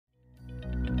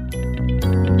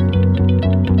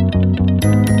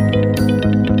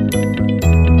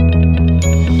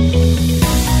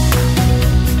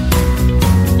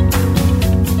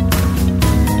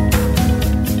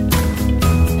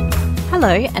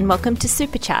Hello and welcome to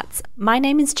Super Chats. My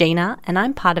name is Gina and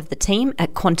I'm part of the team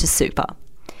at Qantas Super.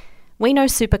 We know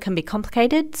super can be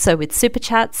complicated, so with Super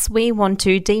Chats we want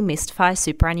to demystify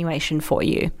superannuation for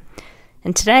you.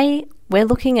 And today we're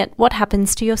looking at what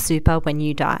happens to your super when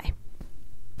you die.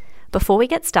 Before we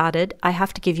get started, I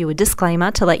have to give you a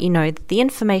disclaimer to let you know that the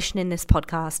information in this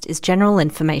podcast is general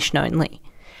information only.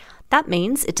 That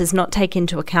means it does not take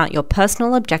into account your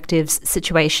personal objectives,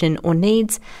 situation or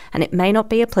needs, and it may not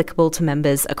be applicable to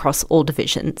members across all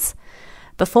divisions.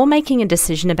 Before making a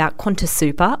decision about Qantas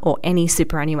Super or any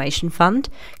superannuation fund,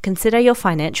 consider your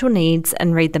financial needs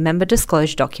and read the member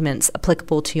disclosure documents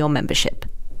applicable to your membership.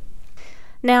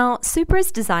 Now, Super is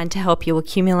designed to help you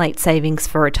accumulate savings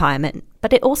for retirement,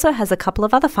 but it also has a couple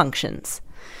of other functions.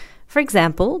 For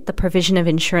example, the provision of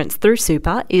insurance through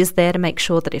Super is there to make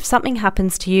sure that if something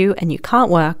happens to you and you can't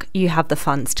work, you have the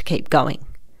funds to keep going.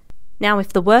 Now,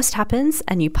 if the worst happens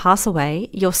and you pass away,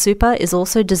 your Super is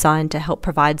also designed to help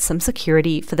provide some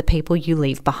security for the people you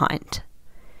leave behind.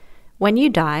 When you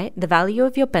die, the value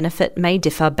of your benefit may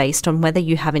differ based on whether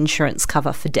you have insurance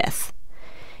cover for death.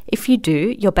 If you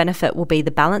do, your benefit will be the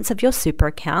balance of your Super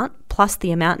account plus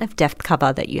the amount of death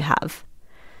cover that you have.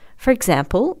 For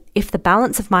example, if the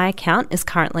balance of my account is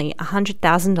currently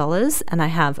 $100,000 and I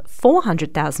have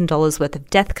 $400,000 worth of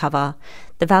death cover,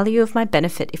 the value of my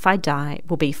benefit if I die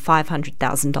will be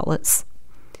 $500,000.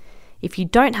 If you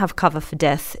don't have cover for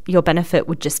death, your benefit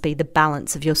would just be the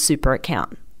balance of your Super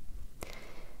account.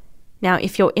 Now,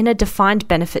 if you're in a defined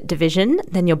benefit division,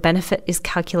 then your benefit is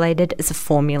calculated as a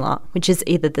formula, which is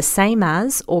either the same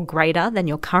as or greater than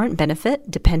your current benefit,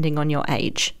 depending on your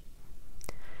age.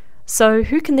 So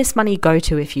who can this money go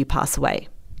to if you pass away?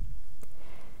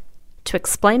 To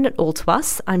explain it all to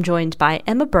us, I'm joined by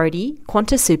Emma Brody,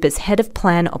 Qantas Super's Head of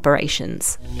Plan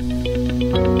Operations.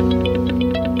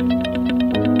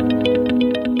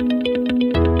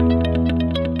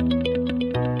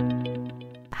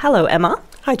 Hello, Emma.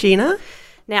 Hi, Gina.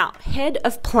 Now, Head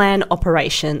of Plan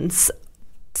Operations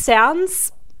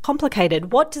sounds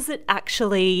complicated. What does it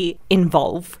actually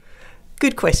involve?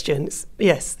 Good questions.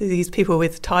 Yes, these people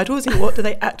with titles and what do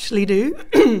they actually do?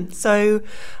 So,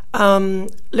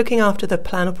 looking after the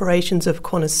plan operations of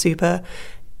Qantas Super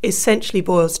essentially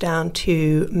boils down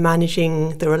to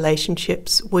managing the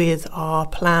relationships with our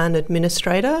plan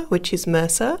administrator, which is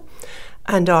Mercer,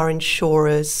 and our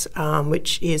insurers,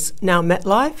 which is now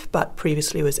MetLife, but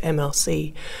previously was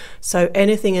MLC. So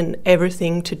anything and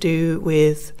everything to do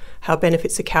with how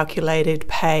benefits are calculated,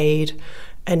 paid,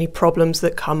 any problems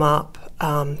that come up,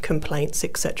 complaints,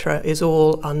 etc., is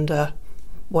all under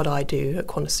what I do at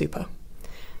Qantas Super.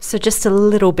 So just a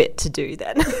little bit to do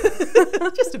then.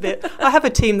 Just a bit. I have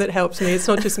a team that helps me. It's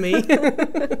not just me.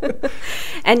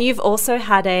 And you've also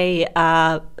had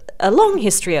a long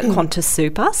history at Qantas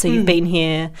Super. So you've been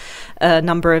here a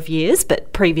number of years,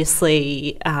 but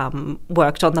previously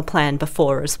worked on the plan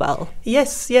before as well.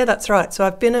 Yes, yeah, that's right. So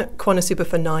I've been at Qantas Super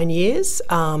for 9 years.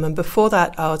 And before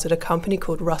that, I was at a company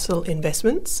called Russell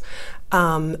Investments.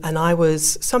 And I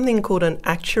was something called an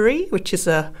actuary, which is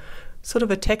a sort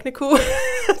of a technical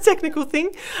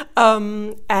thing.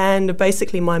 And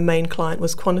basically my main client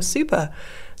was Qantas Super.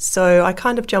 So I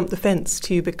kind of jumped the fence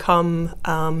to become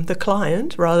the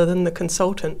client rather than the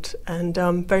consultant, and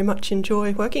very much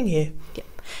enjoy working here. Yeah.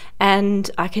 And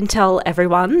I can tell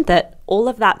everyone that all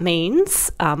of that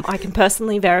means, I can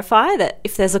personally verify that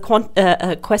if there's a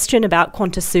question about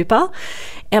Qantas Super,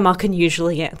 Emma can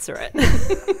usually answer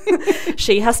it.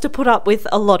 She has to put up with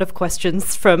a lot of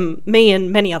questions from me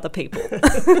and many other people.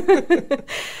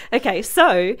 Okay,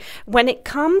 so when it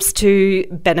comes to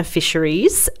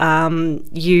beneficiaries,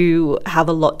 you have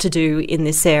a lot to do in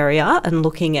this area and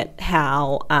looking at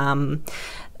how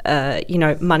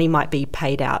money might be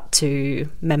paid out to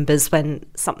members when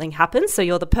something happens. So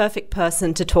you're the perfect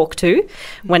person to talk to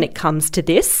when it comes to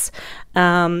this.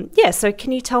 So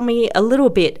can you tell me a little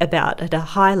bit about, at a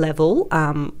high level,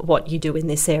 what you do in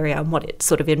this area and what it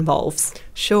sort of involves?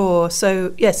 Sure.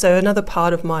 So another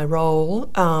part of my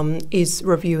role is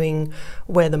reviewing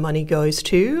where the money goes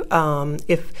to.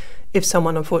 If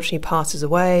someone unfortunately passes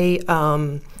away,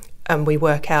 and we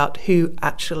work out who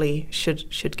actually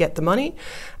should get the money.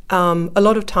 A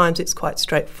lot of times it's quite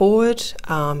straightforward,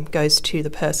 goes to the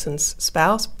person's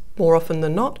spouse more often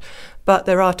than not, but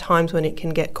there are times when it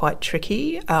can get quite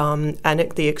tricky, and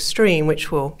at the extreme,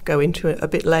 which we'll go into a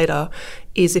bit later,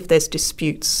 is if there's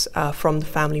disputes from the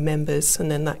family members,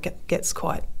 and then that gets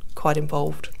quite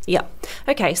involved. Yeah.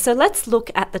 Okay, so let's look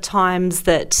at the times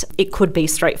that it could be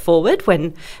straightforward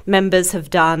when members have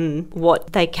done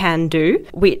what they can do,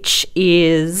 which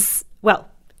is, well,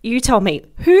 you tell me,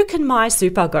 who can my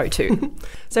super go to?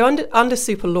 So under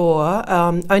super law,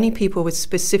 only people with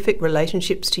specific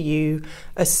relationships to you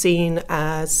are seen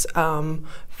as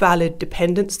valid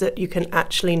dependents that you can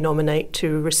actually nominate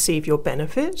to receive your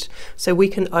benefit. So we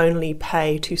can only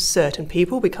pay to certain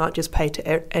people. We can't just pay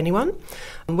to anyone.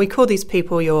 We call these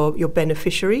people your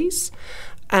beneficiaries.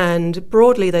 And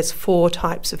broadly, there's 4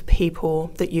 types of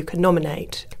people that you can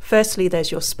nominate. Firstly,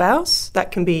 there's your spouse.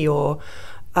 That can be your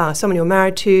someone you're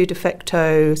married to, de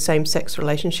facto, same-sex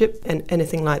relationship, and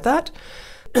anything like that.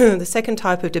 The second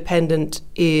type of dependent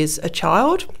is a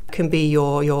child. It can be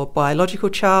your biological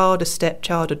child, a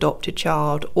stepchild, adopted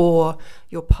child, or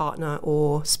your partner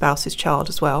or spouse's child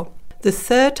as well. The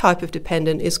third type of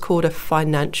dependent is called a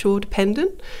financial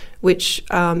dependent, which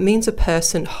means a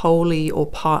person wholly or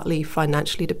partly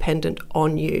financially dependent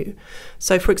on you.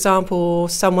 So, for example,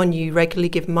 someone you regularly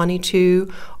give money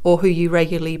to or who you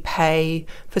regularly pay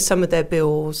for some of their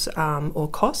bills or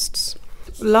costs.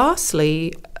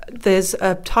 Lastly, there's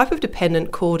a type of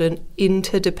dependent called an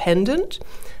interdependent.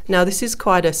 Now, this is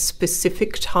quite a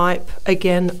specific type.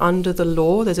 Again, under the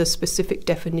law, there's a specific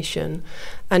definition.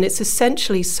 And it's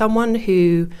essentially someone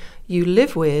who you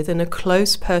live with in a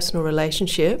close personal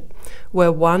relationship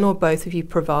where one or both of you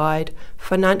provide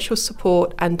financial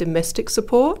support and domestic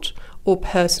support or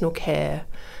personal care.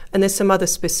 And there's some other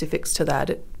specifics to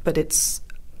that, but it's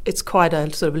quite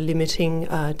a sort of limiting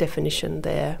definition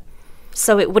there.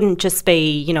 So it wouldn't just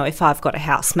be, if I've got a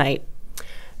housemate.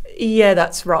 Yeah,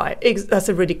 that's right. That's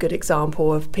a really good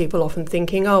example of people often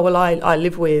thinking, oh, well, I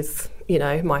live with,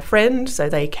 my friend, so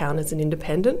they count as an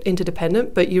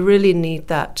interdependent, but you really need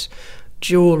that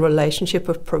dual relationship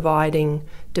of providing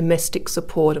domestic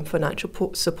support and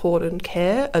financial support and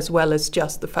care, as well as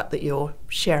just the fact that you're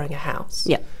sharing a house.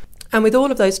 Yeah. And with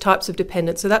all of those types of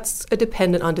dependents, so that's a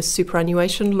dependent under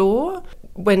superannuation law.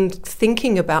 When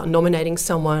thinking about nominating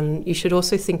someone, you should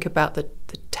also think about the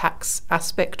tax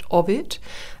aspect of it.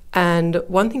 And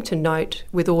one thing to note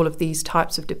with all of these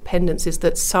types of dependents is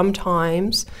that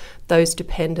sometimes those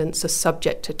dependents are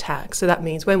subject to tax. So that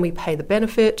means when we pay the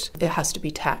benefit, it has to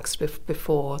be taxed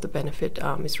before the benefit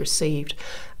is received.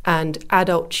 And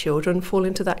adult children fall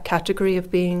into that category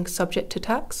of being subject to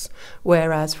tax,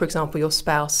 whereas, for example, your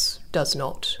spouse does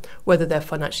not. Whether they're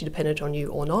financially dependent on you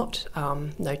or not,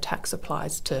 no tax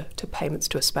applies to payments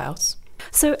to a spouse.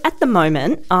 So at the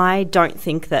moment, I don't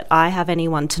think that I have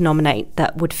anyone to nominate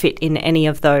that would fit in any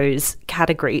of those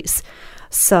categories.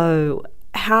 So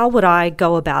how would I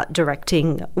go about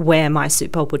directing where my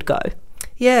super would go?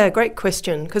 Yeah, great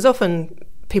question, because often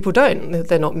people don't.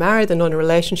 They're not married, they're not in a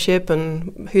relationship,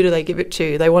 and who do they give it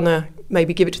to? They want to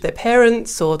maybe give it to their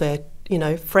parents or their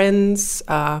friends,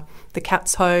 the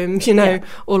cat's home,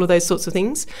 all of those sorts of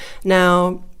things.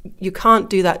 Now, you can't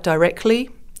do that directly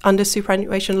under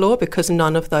superannuation law because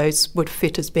none of those would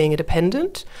fit as being a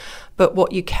dependent. But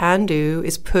what you can do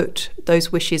is put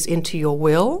those wishes into your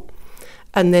will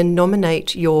and then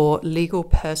nominate your legal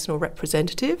personal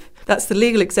representative. That's the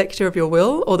legal executor of your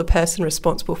will or the person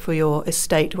responsible for your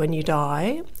estate when you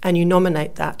die, and you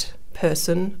nominate that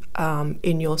person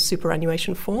in your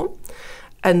superannuation form.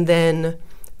 And then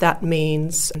that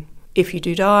means if you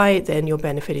do die, then your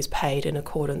benefit is paid in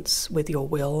accordance with your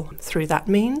will through that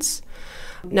means.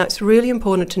 Now, it's really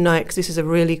important to note, because this is a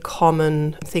really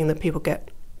common thing that people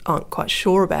aren't quite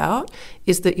sure about,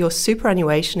 is that your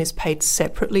superannuation is paid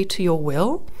separately to your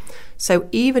will. So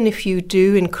even if you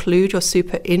do include your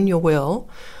super in your will,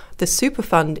 the super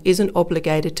fund isn't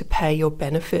obligated to pay your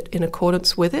benefit in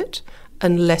accordance with it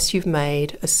unless you've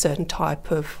made a certain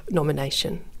type of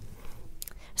nomination.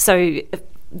 So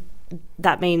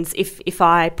that means if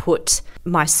I put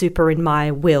my super in my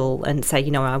will and say,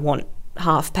 I want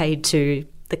half paid to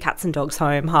the cats and dogs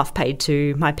home, half paid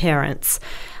to my parents,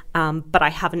 but I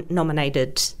haven't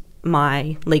nominated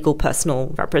my legal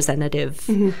personal representative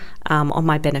on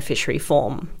my beneficiary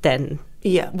form, then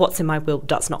what's in my will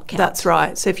does not count. That's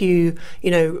right. So if you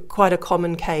quite a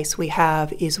common case we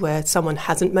have is where someone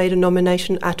hasn't made a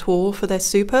nomination at all for their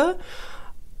super.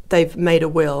 They've made a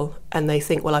will and they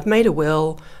think, well, I've made a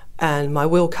will and my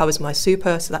will covers my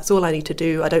super, so that's all I need to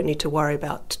do. I don't need to worry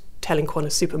about telling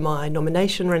Qantas Super my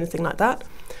nomination or anything like that.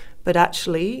 But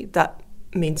actually, that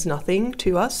means nothing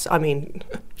to us. I mean,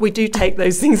 we do take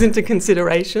those things into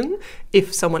consideration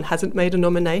if someone hasn't made a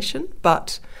nomination,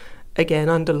 but again,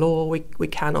 under law, we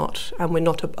cannot, and we're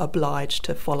not obliged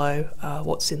to follow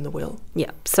what's in the will.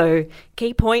 Yeah. So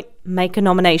key point, make a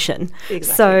nomination.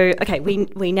 Exactly. So, okay,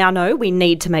 we now know we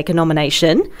need to make a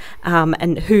nomination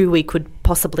and who we could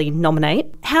possibly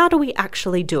nominate. How do we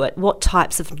actually do it? What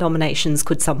types of nominations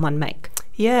could someone make?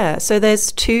 Yeah, so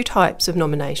there's two types of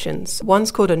nominations.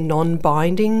 One's called a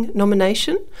non-binding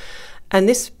nomination, and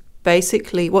this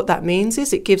basically, what that means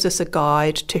is it gives us a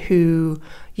guide to who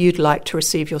you'd like to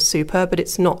receive your super, but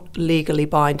it's not legally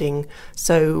binding.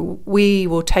 So we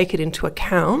will take it into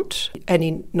account,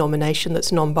 any nomination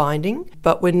that's non-binding,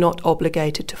 but we're not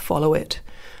obligated to follow it.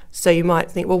 So you might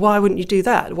think, well, why wouldn't you do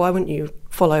that? Why wouldn't you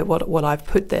follow what I've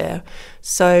put there?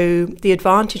 So the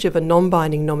advantage of a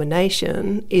non-binding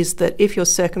nomination is that if your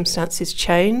circumstances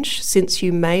change since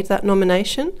you made that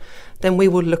nomination, then we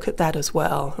will look at that as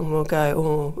well, and we'll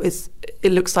go,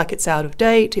 it looks like it's out of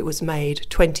date, it was made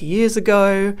 20 years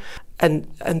ago, and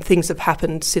things have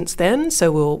happened since then,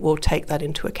 so we'll take that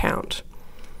into account.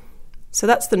 So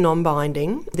that's the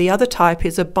non-binding. The other type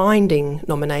is a binding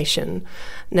nomination.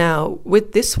 Now,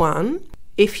 with this one,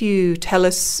 if you tell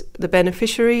us the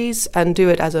beneficiaries and do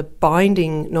it as a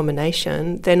binding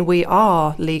nomination, then we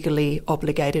are legally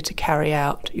obligated to carry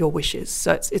out your wishes.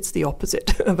 So it's the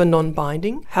opposite of a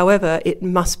non-binding. However, it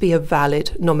must be a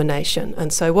valid nomination.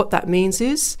 And so what that means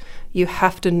is you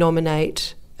have to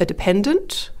nominate a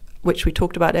dependent, which we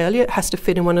talked about earlier. It has to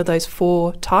fit in one of those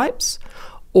 4 types.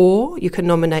 Or you can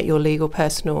nominate your legal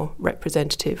personal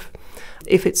representative.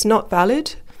 If it's not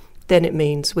valid, then it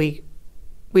means we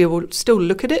will still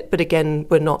look at it, but again,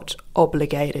 we're not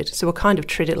obligated. So we'll kind of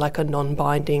treat it like a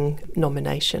non-binding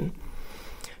nomination.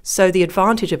 So the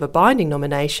advantage of a binding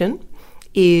nomination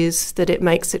is that it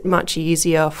makes it much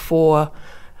easier for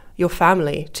your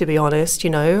family, to be honest,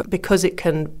 because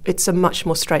it's a much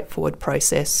more straightforward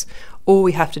process. All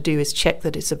we have to do is check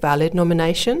that it's a valid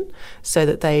nomination so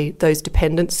that those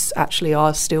dependents actually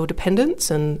are still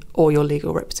dependents, or your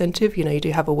legal representative, you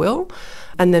do have a will,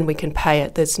 and then we can pay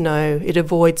it. It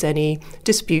avoids any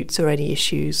disputes or any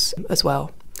issues as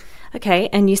well. Okay,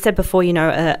 and you said before,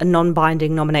 a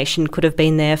non-binding nomination could have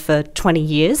been there for 20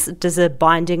 years. Does a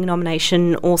binding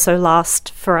nomination also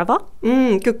last forever?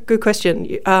 Good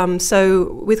question.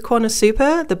 So with Qantas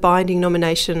Super, the binding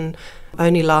nomination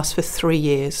only lasts for 3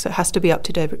 years. So it has to be up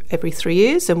to date every 3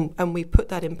 years, and we put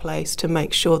that in place to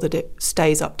make sure that it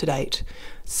stays up to date.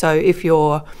 So if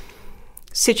your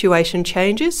situation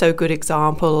changes, so a good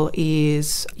example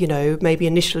is, maybe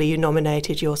initially you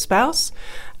nominated your spouse,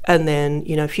 and then,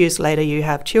 a few years later you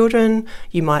have children,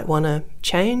 you might want to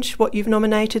change what you've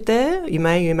nominated there. You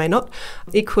may not.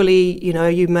 Equally,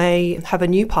 you may have a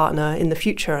new partner in the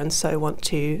future and so want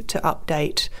to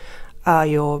update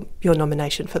your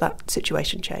nomination for that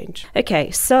situation change. Okay,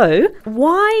 so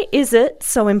why is it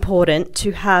so important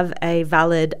to have a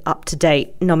valid,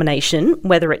 up-to-date nomination,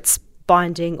 whether it's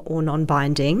binding or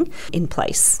non-binding, in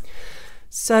place?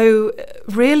 So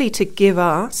really to give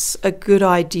us a good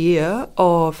idea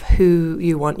of who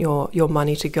you want your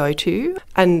money to go to,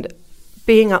 and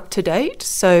being up to date.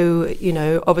 So,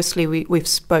 obviously we've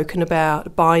spoken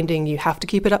about binding, you have to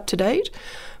keep it up to date,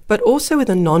 but also with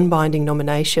a non-binding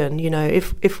nomination,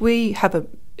 if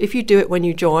you do it when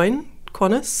you join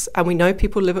Qantas, and we know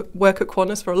people work at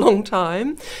Qantas for a long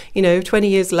time, 20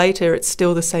 years later it's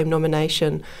still the same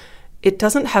nomination. It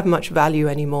doesn't have much value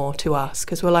anymore to us,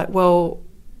 because we're like, well,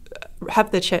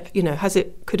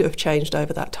 could it have changed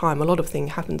over that time? A lot of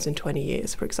things happens in 20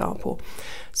 years, for example.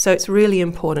 So it's really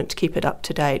important to keep it up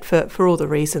to date for all the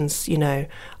reasons,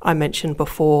 I mentioned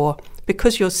before,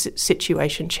 because your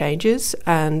situation changes,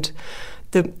 and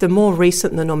the more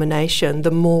recent the nomination,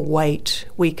 the more weight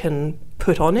we can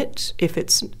put on it if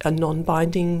it's a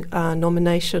non-binding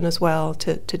nomination as well,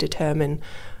 to determine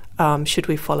should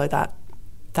we follow that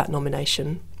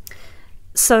nomination.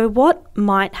 So what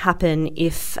might happen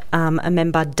if a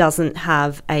member doesn't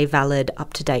have a valid,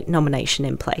 up-to-date nomination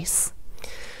in place?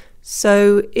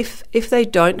 So if they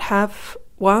don't have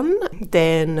one,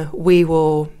 then we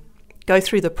will go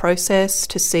through the process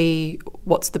to see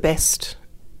what's the best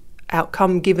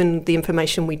outcome given the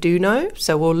information we do know.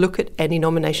 So we'll look at any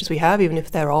nominations we have, even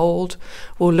if they're old.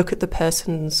 We'll look at the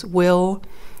person's will.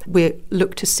 We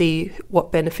look to see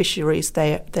what beneficiaries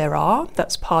there are.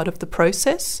 That's part of the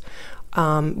process.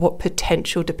 What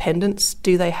potential dependents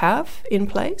do they have in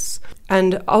place?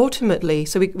 And ultimately,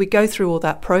 so we go through all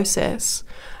that process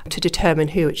to determine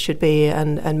who it should be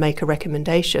and make a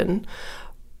recommendation.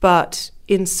 But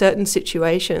in certain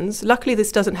situations, luckily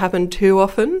this doesn't happen too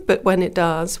often, but when it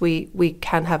does, we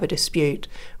can have a dispute,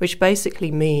 which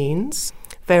basically means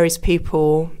various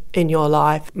people in your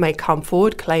life may come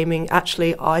forward claiming,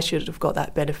 actually, I should have got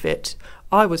that benefit.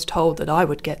 I was told that I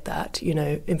would get that,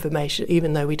 information,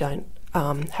 even though we don't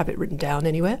have it written down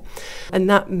anywhere. And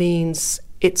that means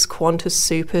it's Qantas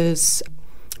Super's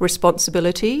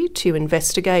responsibility to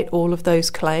investigate all of those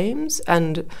claims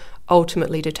and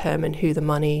ultimately determine who the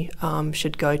money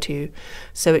should go to.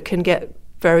 So it can get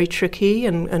very tricky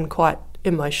and quite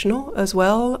emotional as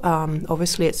well.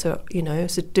 Obviously, it's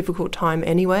a difficult time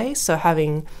anyway. So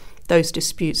having those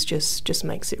disputes just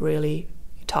makes it really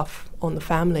tough on the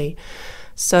family.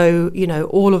 So,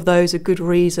 all of those are good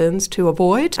reasons to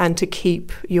avoid and to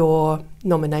keep your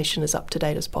nomination as up to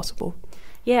date as possible.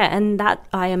 Yeah, and that,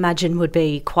 I imagine, would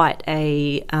be quite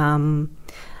a,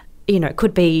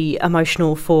 could be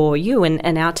emotional for you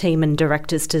and our team and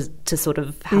directors to sort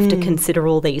of have to consider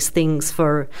all these things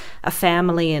for a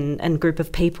family and group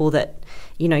of people that,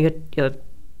 you're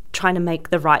trying to make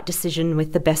the right decision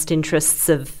with the best interests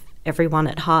of everyone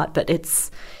at heart. But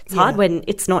it's hard when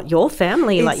it's not your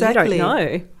family, Exactly. You don't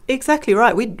know. Exactly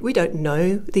right. We don't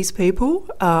know these people.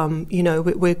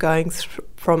 We're going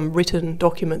from written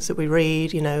documents that we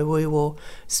read. We will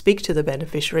speak to the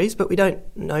beneficiaries, but we don't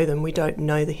know them. We don't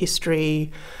know the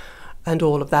history and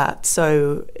all of that.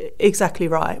 So exactly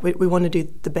right. We want to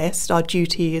do the best. Our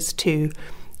duty is to,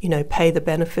 pay the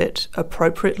benefit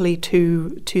appropriately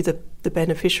to the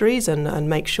beneficiaries and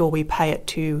make sure we pay it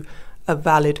to a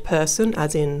valid person,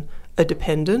 as in a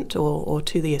dependent or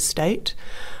to the estate.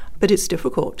 But it's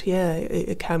difficult, yeah.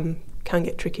 It can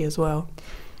get tricky as well.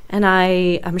 And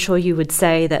I'm sure you would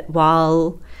say that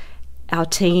while our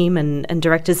team and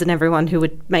directors and everyone who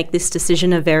would make this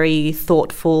decision are very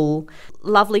thoughtful,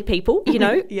 lovely people,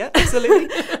 Yeah, absolutely.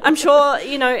 I'm sure,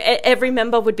 every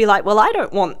member would be like, well, I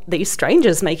don't want these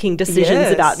strangers making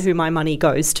decisions about who my money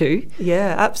goes to.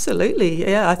 Yeah, absolutely.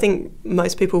 Yeah, I think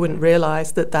most people wouldn't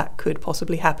realise that could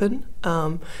possibly happen,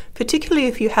 particularly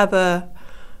if you have a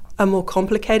more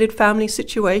complicated family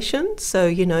situation. So,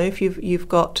 if you've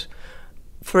got,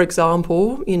 for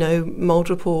example,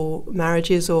 multiple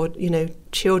marriages or,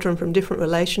 children from different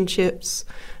relationships,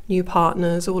 new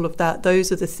partners, all of that,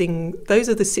 those are the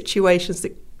situations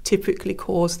that typically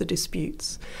cause the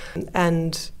disputes.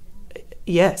 And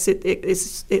yes,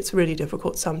 it's really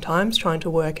difficult sometimes trying to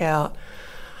work out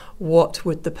what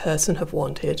would the person have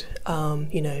wanted.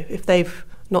 If they've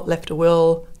not left a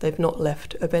will, they've not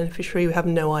left a beneficiary, we have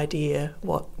no idea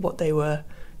what they were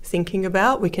thinking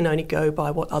about. We can only go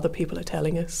by what other people are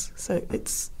telling us. So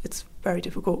it's very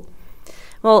difficult.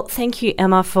 Well, thank you,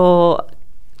 Emma, for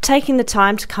taking the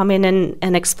time to come in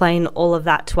and explain all of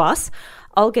that to us.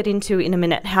 I'll get into in a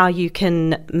minute how you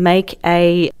can make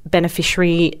a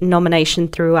beneficiary nomination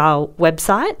through our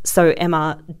website, so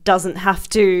Emma doesn't have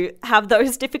to have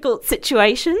those difficult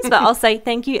situations. But I'll say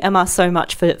thank you, Emma, so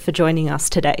much for joining us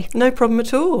today. No problem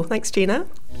at all. Thanks, Gina.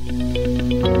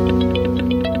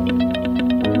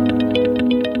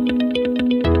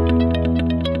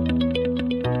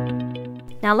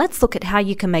 Now let's look at how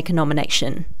you can make a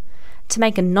nomination. To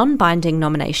make a non-binding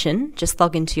nomination, just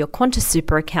log into your Qantas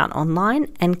Super account online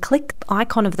and click the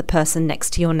icon of the person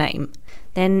next to your name.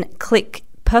 Then click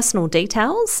Personal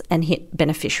Details and hit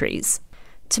Beneficiaries.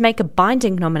 To make a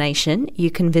binding nomination,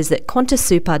 you can visit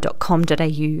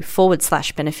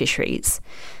qantassuper.com.au/beneficiaries.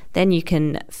 Then you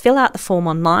can fill out the form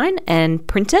online and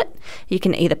print it. You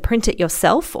can either print it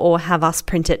yourself or have us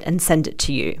print it and send it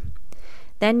to you.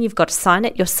 Then you've got to sign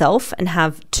it yourself and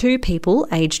have 2 people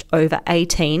aged over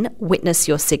 18 witness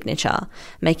your signature,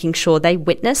 making sure they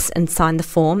witness and sign the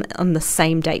form on the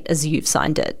same date as you've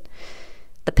signed it.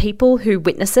 The people who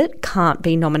witness it can't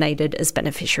be nominated as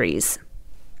beneficiaries.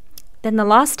 Then the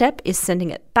last step is sending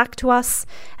it back to us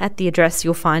at the address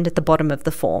you'll find at the bottom of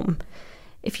the form.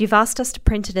 If you've asked us to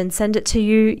print it and send it to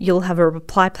you, you'll have a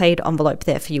reply paid envelope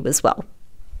there for you as well.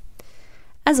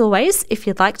 As always, if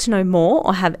you'd like to know more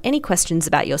or have any questions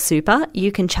about your super,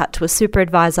 you can chat to a super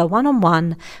advisor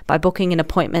one-on-one by booking an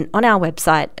appointment on our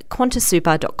website,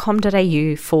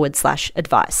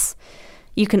 qantassuper.com.au/advice.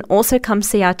 You can also come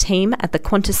see our team at the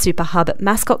Qantas Super Hub at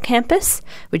Mascot Campus,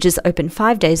 which is open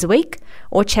 5 days a week,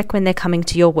 or check when they're coming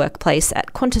to your workplace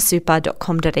at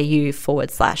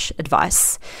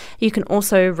qantassuper.com.au/advice. You can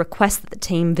also request that the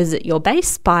team visit your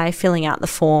base by filling out the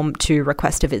form to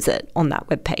request a visit on that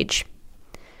webpage.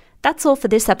 That's all for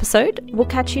this episode. We'll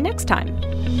catch you next time.